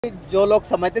जो लोग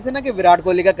समझते थे ना कि विराट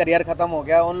कोहली का करियर खत्म हो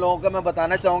गया, उन लोगों को मैं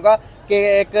बताना चाहूंगा कि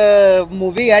एक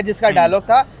मूवी है जिसका डायलॉग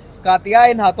था, कातिया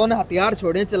इन हाथों ने हथियार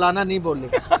छोड़े, चलाना नहीं बोले।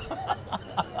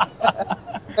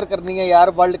 करनी है यार,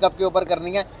 वर्ल्ड कप के ऊपर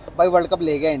करनी है भाई। वर्ल्ड कप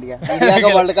ले गया इंडिया, इंडिया का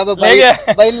वर्ल्ड कप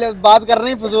भाई। बात कर रहे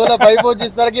हैं फजूल है भाई, वो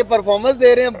जिस तरह की परफॉर्मेंस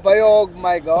दे रहे हैं भाई, oh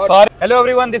my God. Hello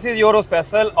everyone, this is your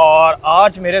special और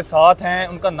आज मेरे साथ हैं,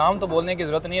 उनका नाम तो बोलने की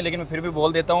जरूरत नहीं है लेकिन मैं फिर भी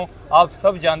बोल देता हूं। आप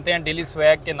सब जानते हैं डेली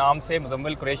स्वैग के नाम से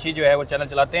मुजम्मिल कुरैशी जो है वो चैनल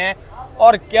चलाते हैं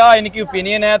और क्या इनकी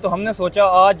ओपिनियन है। तो हमने सोचा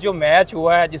आज जो मैच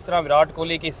हुआ है, जिस तरह विराट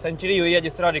कोहली की सेंचुरी हुई है,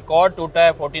 जिस तरह रिकॉर्ड टूटा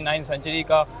है 49 सेंचुरी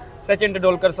का सचिन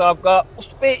तेंदुलकर साहब का, उस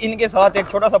पर इनके साथ एक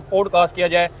छोटा सा पॉडकास्ट किया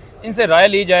जाए, इनसे राय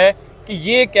ली जाए कि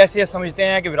ये कैसे समझते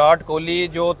हैं कि विराट कोहली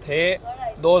जो थे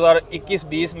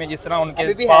 2021-20 में जिस तरह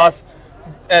उनके पास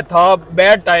था,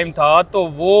 बैड टाइम था, तो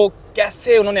वो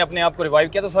कैसे उन्होंने अपने आप को रिवाइव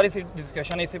किया। तो सारी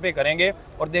डिस्कशन इसी पे करेंगे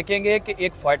और देखेंगे कि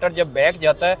एक फाइटर जब बैक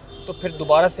जाता है तो फिर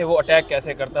दोबारा से वो अटैक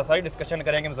कैसे करता है। सारी डिस्कशन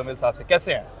करेंगे मुजम्मिल साहब से।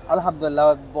 कैसे हैं?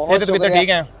 अल्हम्दुलिल्लाह, बहुत शुक्रिया। ठीक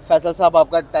है फैसल साहब,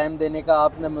 आपका टाइम देने का,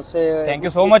 आपने मुझसे थैंक यू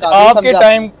सो मच आपके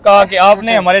टाइम का कि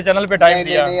आपने हमारे चैनल पे टाइम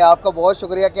दिया। नहीं, आपका बहुत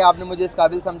शुक्रिया कि आपने मुझे इस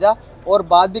काबिल समझा। और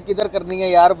बात भी किधर करनी है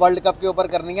यार, वर्ल्ड कप के ऊपर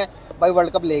करनी है भाई।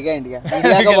 वर्ल्ड कप ले गया इंडिया,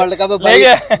 इंडिया का वर्ल्ड कप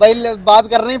भाई। बात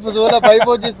कर रहे हैं फजूल है भाई,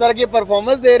 वो जिस तरह की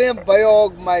परफॉर्मेंस दे रहे हैं भाई, ओह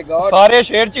माय गॉड। सारे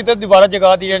शेर चीते दोबारा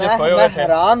जगा दिए। मैं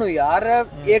हैरान हूँ यार,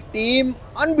 एक टीम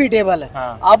अनबीटेबल है।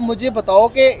 आप मुझे बताओ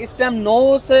कि इस टाइम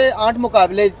 9 से 8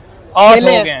 मुकाबले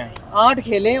खेले हैं, 8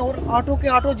 खेले और 8 के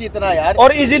 8 जीतना यार,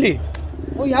 और इजीली।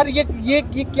 ओ यार,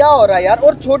 ये क्या हो रहा है यार।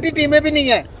 और छोटी टीमें भी नहीं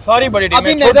है, सारी बड़ी टीमें।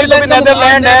 अभी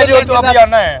नेदरलैंड है जो तो अभी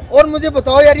आना है। और मुझे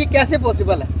बताओ यार, ये कैसे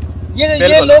पॉसिबल है?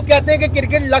 ये लोग कहते हैं कि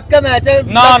क्रिकेट लक का मैच है।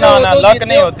 ना, लक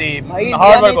नहीं होती भाई।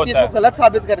 इंडिया ने इस चीज को गलत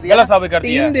साबित कर दिया।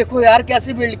 टीम देखो यार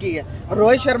कैसी बिल्ड की है,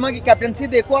 रोहित शर्मा की कैप्टनसी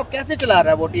देखो आप कैसे चला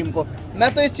रहा है वो टीम को।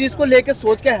 मैं तो इस चीज को लेके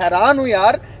सोच के हैरान हूँ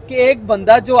यार कि एक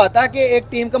बंदा जो आता है कि एक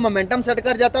टीम का मोमेंटम सेट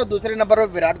कर जाता है, दूसरे नंबर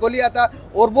पर विराट कोहली आता है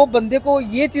और वो बंदे को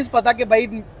ये चीज पता कि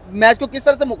भाई मैच को किस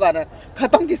तरह से मुकाना है,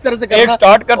 खत्म किस तरह से करना,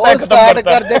 स्टार्ट करता है, स्टार्ट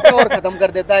कर देता है और खत्म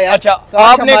कर देता है यार। अच्छा,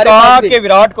 आपने कहा कि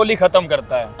विराट कोहली खत्म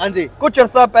करता है। हाँ जी, कुछ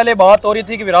अर्सा पहले बात हो रही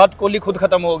थी कि विराट कोहली खुद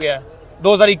खत्म हो गया है।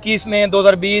 2021 में,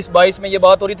 2020-22 में ये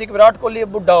बात हो रही थी कि विराट कोहली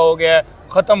बुढ़ा हो गया है,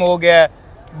 खत्म हो गया है।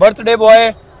 बर्थडे बॉय,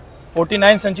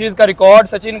 49 सेंचुरीज का रिकॉर्ड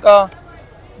सचिन का,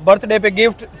 बर्थडे पे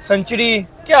गिफ्ट सेंचुरी।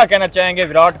 क्या कहना चाहेंगे,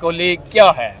 विराट कोहली क्या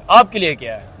है आपके लिए,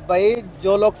 क्या है? भाई,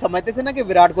 जो लोग समझते थे ना कि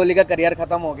विराट कोहली का करियर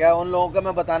खत्म हो गया, उन लोगों को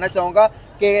मैं बताना चाहूंगा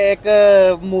कि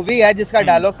एक मूवी है जिसका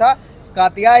डायलॉग था,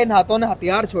 कातिया इन हाथों ने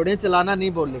हथियार छोड़े, चलाना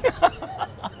नहीं बोले।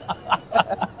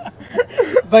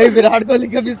 भाई विराट कोहली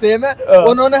का भी सेम है,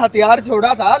 उन्होंने हथियार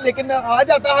छोड़ा था लेकिन आ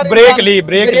जाता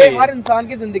है हर इंसान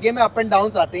की जिंदगी में अप एंड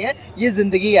डाउन आते हैं। ये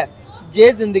जिंदगी है,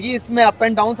 ये जिंदगी, इसमें अप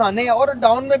एंड डाउन आने हैं। और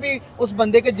डाउन में भी उस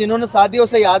बंदे के जिन्होंने साथ दिया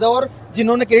उसे याद है, और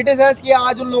जिन्होंने क्रिटिसाइज किया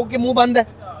आज उन लोगों के मुंह बंद है।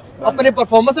 अपने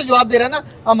परफॉर्मेंस से जवाब दे रहा है ना।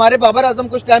 हमारे बाबर आजम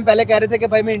कुछ टाइम पहले कह रहे थे कि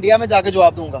भाई मैं इंडिया में जाके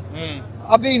जवाब दूंगा।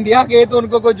 अभी इंडिया गए तो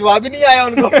उनको कोई जवाब ही नहीं आया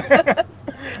उनको।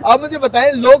 आप मुझे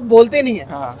बताएं, लोग बोलते नहीं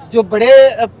है। जो बड़े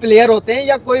प्लेयर होते हैं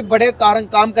या कोई बड़े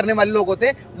काम करने वाले लोग होते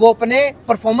हैं, वो अपने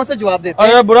परफॉर्मेंस से जवाब देते हैं।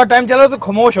 अगर बुरा टाइम चला तो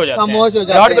खामोश हो जाते हैं।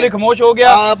 विराट कोहली खामोश हो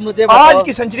गया। आप मुझे आज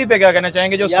की सेंचुरी पे क्या कहना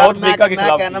चाहेंगे जो साउथ अफ्रीका के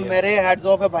खिलाफ? कहना, मेरे हेड्स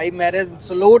ऑफ है भाई, मेरे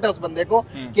सलूट है उस बंदे को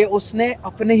कि उसने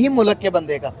अपने ही मुल्क के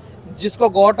बंदे का, जिसको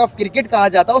गॉड ऑफ क्रिकेट कहा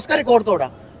जाता है, उसका रिकॉर्ड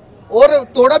तोड़ा। और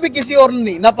तोड़ा भी किसी और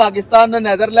नहीं, ना पाकिस्तान, ना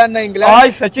नेदरलैंड, ना इंग्लैंड।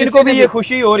 आज सचिन को भी ये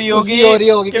खुशी हो रही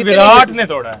होगी कि विराट ने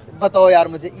तोड़ा है। बताओ यार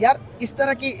मुझे, यार इस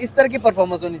तरह की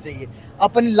परफॉर्मेंस होनी चाहिए।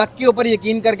 अपन लक के ऊपर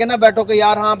यकीन करके ना बैठो कि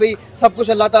यार हाँ भाई सब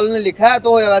कुछ अल्लाह ताला ने लिखा है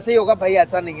तो वैसे ही होगा। भाई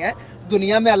ऐसा नहीं है।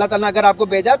 दुनिया में अल्लाह ताला अगर आपको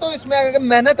भेजा तो इसमें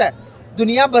मेहनत है,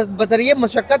 दुनिया बतरिए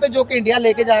मशक्कत है जो कि इंडिया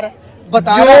लेके जा रहा है।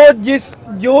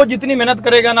 जो जितनी मेहनत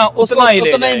करेगा ना उतना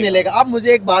ही मिलेगा। अब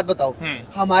मुझे एक बात बताओ,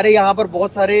 हमारे यहाँ पर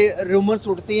बहुत सारे रूमर्स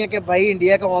उठती हैं कि भाई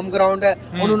इंडिया का होम ग्राउंड है,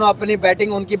 उन्होंने अपनी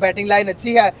उनकी बैटिंग लाइन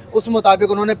अच्छी है, उस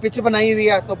मुताबिक उन्होंने पिच बनाई हुई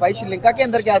है। तो भाई श्रीलंका के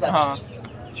अंदर क्या था?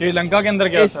 श्रीलंका के अंदर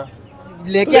क्या था?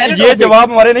 लेके ये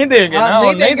जवाब हमारे नहीं देंगे ना,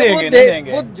 नहीं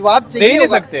देंगे। वो जवाब चाहिए नहीं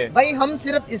सकते भाई। हम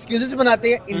सिर्फ एक्सक्यूजेस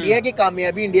बनाते हैं। इंडिया की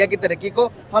कामयाबी, इंडिया की तरक्की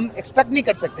को हम एक्सपेक्ट नहीं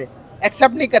कर सकते,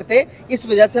 एक्सेप्ट नहीं करते। इस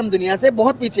वजह से हम दुनिया से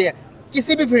बहुत पीछे हैं।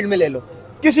 किसी भी फील्ड में ले लो,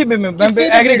 किसी भी मैं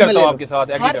एग्री करता हूं आपके साथ,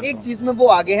 हर एक चीज में वो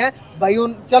आगे हैं भाई।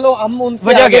 चलो हम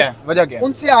उनसे आगे,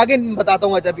 उनसे आगे बताता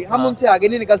हूँ। जब भी हम उनसे आगे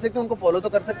नहीं निकल सकते, उनको फॉलो तो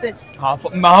कर सकते हैं। हाँ,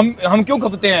 हम क्यों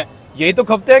खपते हैं? यही तो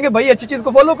खपते हैं कि भाई अच्छी चीज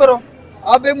को फॉलो करो।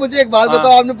 अब मुझे एक बात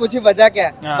बताओ, आपने पूछी वजह क्या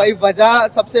है? भाई वजह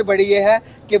सबसे बड़ी ये है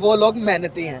कि वो लोग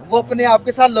मेहनती हैं, वो अपने आप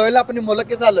के साथ लॉयल है, अपने मुल्क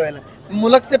के साथ लॉयल है।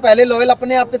 मुल्क से पहले लॉयल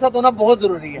अपने आप के साथ होना बहुत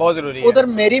जरूरी है, बहुत जरूरी है। उधर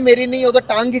मेरी नहीं, उधर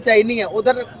टांग खिंचाई नहीं है,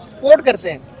 उधर सपोर्ट करते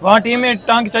हैं। वहाँ टीम में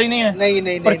टांग खिंचाई नहीं है,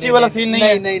 नहीं पर्ची वाला सीन नहीं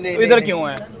है। इधर क्यों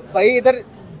है भाई? इधर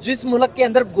जिस मुल्क के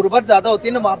अंदर गुर्बत ज्यादा होती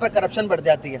है ना, वहाँ पर करप्शन बढ़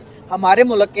जाती है। हमारे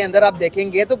मुल्क के अंदर आप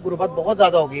देखेंगे तो गुर्बत बहुत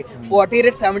ज्यादा होगी, पॉवर्टी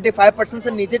रेट 75%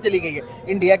 से नीचे चली गई है।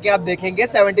 इंडिया के आप देखेंगे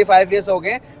 75 ईयर्स हो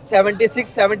गए,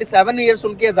 76-77 ईयर्स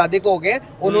उनकी आजादी को हो गए,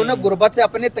 उन्होंने गुर्बत से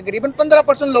अपने तकरीबन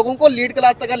 15% लोगों को लीड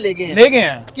क्लास तक ले गए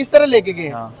हैं। किस तरह लेके गए?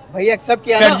 भाई एक्सेप्ट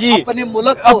किया ना अपने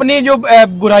मुल्क, अपनी जो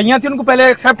बुराइयां थी उनको पहले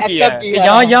एक्सेप्ट किया कि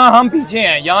यहाँ हम पीछे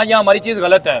हैं, यहाँ हमारी चीज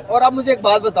गलत है। और आप मुझे एक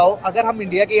बात बताओ, अगर हम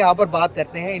इंडिया के यहाँ पर बात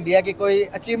करते हैं, इंडिया के कोई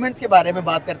अचीवमेंट्स के बारे में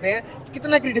बात करते हैं, तो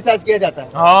कितना क्रिटिसाइज किया जाता है।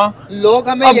 हाँ, लोग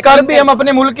हमें अब कर भी हम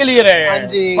अपने मुल्क के लिए रहे हैं। हाँ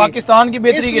जी, पाकिस्तान की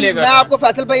बेहतरी के लिए। मैं आपको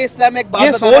फैसल भाई इस टाइम एक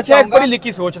बात बताना चाहूंगा, पढ़ी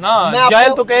लिखी सोच ना,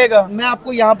 जाहिल तो कहेगा। मैं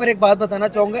आपको यहाँ पर एक बात बताना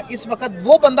चाहूंगा, इस वक्त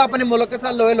वो बंदा अपने मुल्क के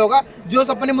साथ लोयल होगा जो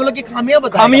अपने मुल्क की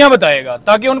खामियां बताएगा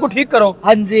ताकि उनको ठीक करो।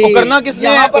 हाँ जी, तो करना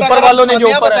किसने? ऊपर वालों ने जो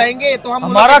बताएंगे तो हम,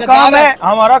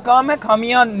 हमारा काम है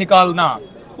खामियां निकालना,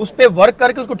 उस पे वर्क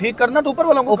करके उसको ठीक करना, तो ऊपर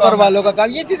वालों का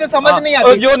काम। ये चीजें समझ नहीं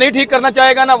आती। जो नहीं ठीक करना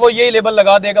चाहेगा ना, वो यही लेबल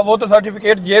लगा देगा, वो तो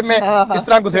सर्टिफिकेट जेब में इस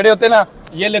तरह घुसेड़े होते ना,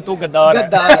 ये ले तू गद्दार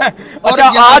है। और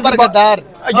यहाँ पर गद्दार,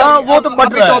 यहाँ वो तो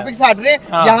टॉपिक से हट रहे,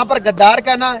 यहाँ पर गद्दार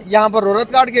कहना, यहाँ पर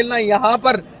औरत कार्ड खेलना, यहाँ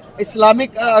पर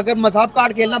इस्लामिक अगर मजहब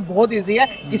कार्ड खेलना बहुत इजी है।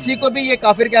 किसी को भी ये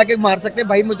काफिर के आके मार सकते हैं।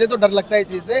 भाई मुझे तो डर लगता है इस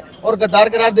चीज से, और गद्दार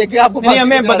करार देके आपको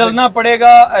हमें बदलना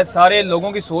पड़ेगा, सारे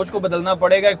लोगों की सोच को बदलना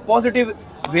पड़ेगा, एक पॉजिटिव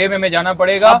वे में हमें जाना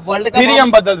पड़ेगा। वर्ल्ड कप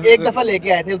हम बदल एक दफा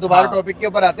लेके आए थे, दोबारा टॉपिक के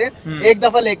ऊपर आते हैं, एक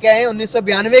दफा लेके आए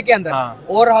 1992 के अंदर,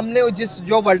 और हमने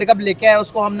जो वर्ल्ड कप लेके आए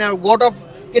उसको हमने गॉड ऑफ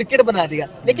क्रिकेट बना दिया।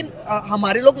 लेकिन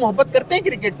हमारे लोग मोहब्बत करते हैं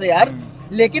क्रिकेट से यार,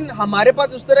 लेकिन हमारे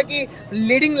पास उस तरह की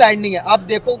लीडिंग लाइन नहीं है। आप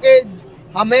देखो कि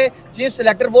हमें चीफ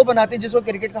सिलेक्टर वो बनाते हैं जिसको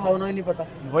क्रिकेट का होना ही नहीं पता।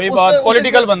 वही बात,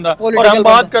 पॉलिटिकल बंदा। और हम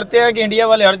बात करते हैं कि इंडिया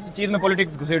वाले हर चीज में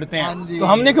पॉलिटिक्स घुसेड़ते हैं, तो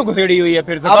हमने क्यों घुसेड़ी हुई है?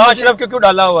 फिर अशरफ क्यों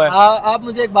डाला हुआ है? आप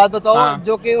मुझे एक बात बताओ,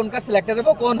 जो कि उनका सिलेक्टर है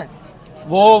वो कौन है?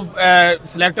 वो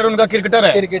सिलेक्टर उनका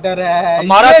क्रिकेटर है।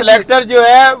 हमारा सिलेक्टर जो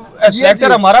है,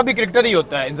 सिलेक्टर हमारा भी क्रिकेटर ही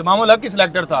होता है, इंजमामुल हक की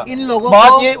सिलेक्टर था। इन लोगों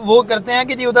बात ये वो करते हैं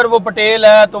कि जी उधर वो पटेल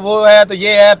है, तो वो है, तो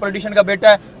ये है, पॉलिटिशियन का बेटा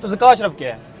है, तो ज़का अशरफ क्या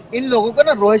है? इन लोगों को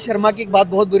ना रोहित शर्मा की एक बात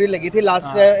बहुत बुरी लगी थी।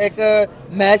 लास्ट एक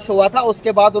मैच हुआ था,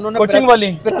 उसके बाद उन्होंने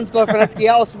प्रेस कॉन्फ्रेंस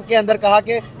किया, उसके अंदर कहा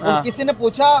कि किसी ने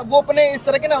पूछा, वो अपने इस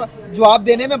तरह के ना जवाब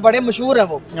देने में बड़े मशहूर है,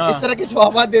 वो इस तरह के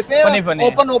जवाब देते हैं,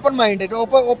 ओपन माइंडेड,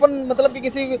 ओपन मतलब कि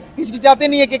किसी हिचकिचाते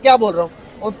नहीं है कि क्या बोल रहा हूँ।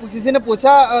 और किसी ने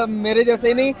पूछा मेरे जैसे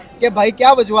ही नहीं कि भाई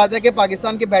क्या वजूहत है कि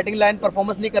पाकिस्तान की बैटिंग लाइन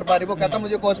परफॉर्मेंस नहीं कर पा रही, वो कहता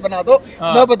मुझे कोच बना दो,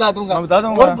 मैं बता दूंगा।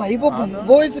 और भाई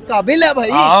वो इस काबिल है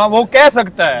भाई, वो कह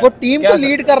सकता है, वो टीम को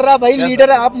लीड कर रहा है भाई,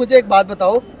 लीडर है। आप मुझे एक बात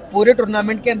बताओ, पूरे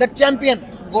टूर्नामेंट के अंदर चैंपियन,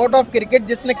 गॉड ऑफ क्रिकेट,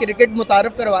 जिसने क्रिकेट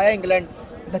मुतारिफ करवाया, इंग्लैंड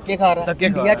धक्के खा रहा है।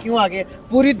 इंडिया क्यों आगे?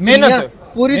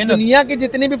 पूरी दुनिया की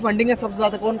जितनी भी फंडिंग है सबसे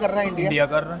ज्यादा कौन कर रहा है? इंडिया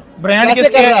कर रहा है। ब्रांड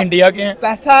किसके हैं? इंडिया के हैं।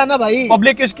 पैसा है ना भाई,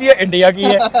 पब्लिक किसकी है? इंडिया की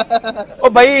है। और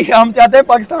भाई हम चाहते हैं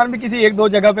पाकिस्तान में किसी एक दो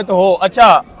जगह पे तो हो। अच्छा,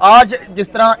 आज जिस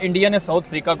तरह इंडिया ने साउथ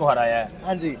अफ्रीका को हराया है,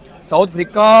 हाँ जी, साउथ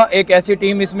अफ्रीका एक ऐसी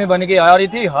टीम इसमें बन के आ रही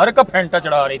थी, हर का फेंटा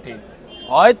चढ़ा रही थी।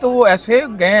 आज तो वो ऐसे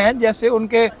गए हैं जैसे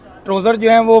उनके ट्राउजर जो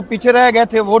हैं वो पीछे रह गए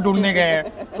थे, वो ढूंढने गए हैं,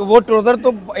 तो वो ट्राउजर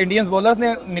तो इंडियन बॉलर्स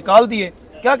ने निकाल दिए।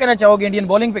 क्या कहना चाहोगे इंडियन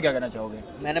बॉलिंग पे, क्या कहना चाहोगे?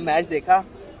 मैंने मैच देखा,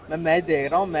 मैं मैच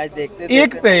देख रहा हूँ, मैच देखते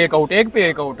एक पे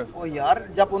एक आउट। ओ यार,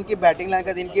 जब उनकी बैटिंग लाइन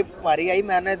का दिन की पारी आई,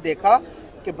 मैंने देखा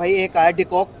कि भाई एक आया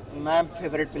डिकॉक, मैं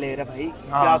फेवरेट प्लेयर है भाई,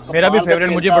 मेरा भी फेवरेट,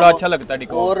 मुझे बड़ा अच्छा लगता है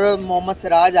डिकॉक। और मोहम्मद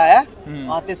सिराज आया,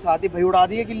 आते साथ ही भाई उड़ा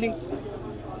दिए गिल्ली।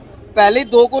 पहले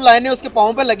 2 को लाइनें उसके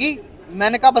पाँव पे लगी,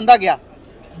 मैंने कहा बंदा गया।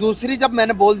 दूसरी जब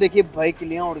मैंने बॉल देखी, भाई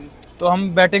किलियां उड़ गई। तो हम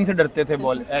बैटिंग से डरते थे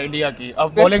बॉल इंडिया की,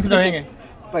 अब बॉलिंग से डरेंगे।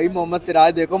 भाई मोहम्मद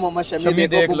सिराज देखो, मोहम्मद शमी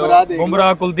देखो,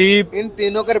 बुमराह, कुलदीप, इन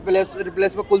तीनों का रिप्लेस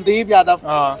में कुलदीप यादव।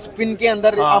 स्पिन के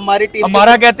अंदर हमारी टीम,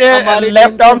 हमारा कहते हैं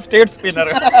left arm state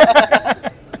spinner,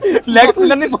 leg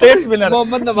spinner नहीं, स्टेट स्पिनर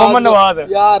मोहम्मद नवाज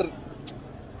यार।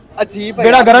 अजीब है,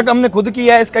 बेड़ा गर्क हमने खुद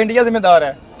किया है, इसका इंडिया जिम्मेदार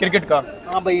है क्रिकेट का।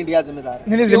 हाँ भाई, इंडिया जिम्मेदार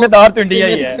नहीं, जिम्मेदार तो इंडिया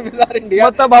ही है। जिम्मेदार इंडिया,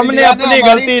 मतलब हमने अपनी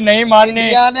गलती नहीं मानी,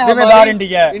 जिम्मेदार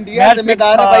इंडिया है। इंडिया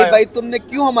जिम्मेदार है भाई। तुमने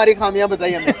क्यों हमारी खामियां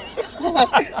बताई हमें?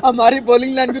 हमारी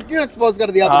बॉलिंग लाइन को क्यों एक्सपोज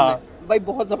कर दिया तुमने? भाई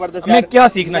बहुत जबरदस्त यार, क्या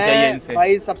सीखना चाहिए इनसे?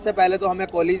 भाई सबसे पहले तो हमें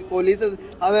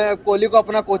कोहली को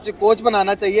अपना कोच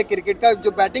बनाना चाहिए क्रिकेट का,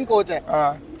 जो बैटिंग कोच है।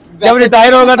 जब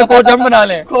रिटायर होगा तो कोच हम बना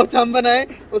लें, कोच हम बनाए,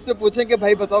 उससे पूछें कि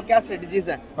भाई बताओ क्या स्ट्रेटजीज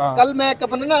हैं। कल मैं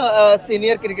अपने ना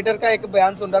सीनियर क्रिकेटर का एक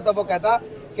बयान सुन रहा था, वो कहता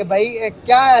कि भाई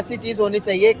क्या ऐसी चीज होनी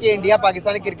चाहिए कि इंडिया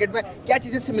पाकिस्तानी क्रिकेट में क्या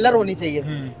चीजें सिमिलर होनी चाहिए।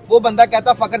 वो बंदा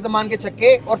कहता फखर जमान के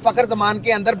छक्के, और फखर जमान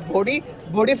के अंदर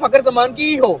बॉडी फखर जमान की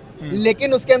ही हो,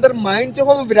 लेकिन उसके अंदर माइंड जो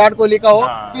हो वो विराट कोहली का हो।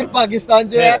 फिर पाकिस्तान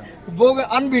जो है वो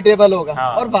अनबीटेबल होगा।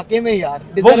 हाँ। और वाकई में यार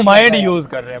वो माइंड यूज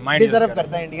कर रहे हैं, माइंड डिजर्व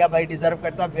करता है इंडिया भाई, डिजर्व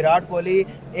करता है। विराट कोहली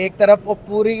एक तरफ, वो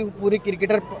पूरी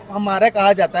क्रिकेटर हमारा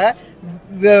कहा जाता है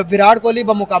विराट कोहली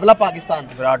बमुकाबला पाकिस्तान,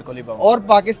 विराट कोहली और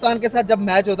पाकिस्तान के साथ जब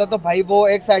मैच होता है तो भाई वो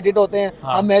एक साइडेड होते हैं।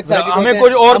 हाँ। हम एक साइडेड हमें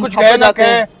कुछ और कुछ कह जाते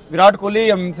हैं, विराट कोहली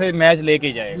हमसे मैच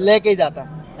लेके जाए, लेके जाता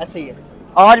है, ऐसे ही है।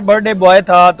 आज बर्थडे बॉय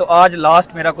था तो आज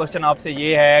लास्ट मेरा क्वेश्चन आपसे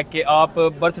ये है कि आप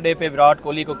बर्थडे पे विराट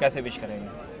कोहली को कैसे विश करेंगे?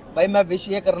 भाई मैं विश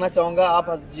ये करना चाहूँगा, आप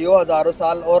जियो हज़ारों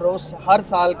साल, और उस हर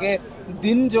साल के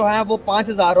दिन जो है वो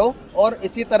 5000 हो, और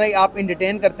इसी तरह ही आप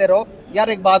एंटरटेन करते रहो। यार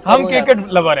एक बात, हम क्रिकेट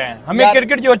लवर हैं, हमें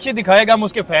क्रिकेट जो अच्छी दिखाएगा हम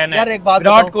उसके फैन हैं। यार एक बात,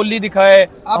 विराट कोहली दिखाए,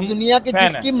 आप दुनिया के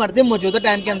जिसकी मर्जी, मौजूदा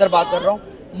टाइम के अंदर बात कर रहा हूँ,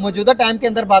 मौजूदा टाइम के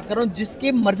अंदर बात कर रहा हूँ,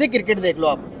 जिसकी मर्जी क्रिकेट देख लो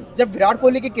आप। जब विराट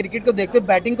कोहली की क्रिकेट को देखते हो,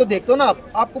 बैटिंग को देखते हो ना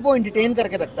आपको वो एंटरटेन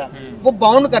करके रखता है, वो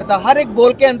बाउंड करता है। हर एक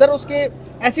बॉल के अंदर उसके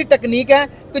ऐसी टेक्निक है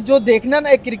कि जो देखना ना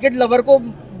एक क्रिकेट लवर को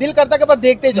दिल करता है कि बस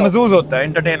देखते जाओ, महसूस होता है,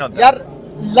 एंटरटेन होता है। यार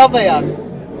लव है यार,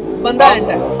 बंदा एंड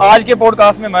है। आज के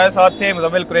पॉडकास्ट में हमारे साथ थे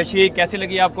मुजम्मिल कुरैशी। कैसी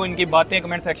लगी आपको इनकी बातें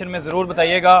कमेंट सेक्शन में जरूर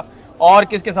बताइएगा, और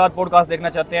किसके साथ पॉडकास्ट देखना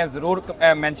चाहते हैं जरूर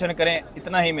मेंशन करें।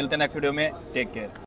 इतना ही, मिलते हैं नेक्स्ट वीडियो में, टेक केयर।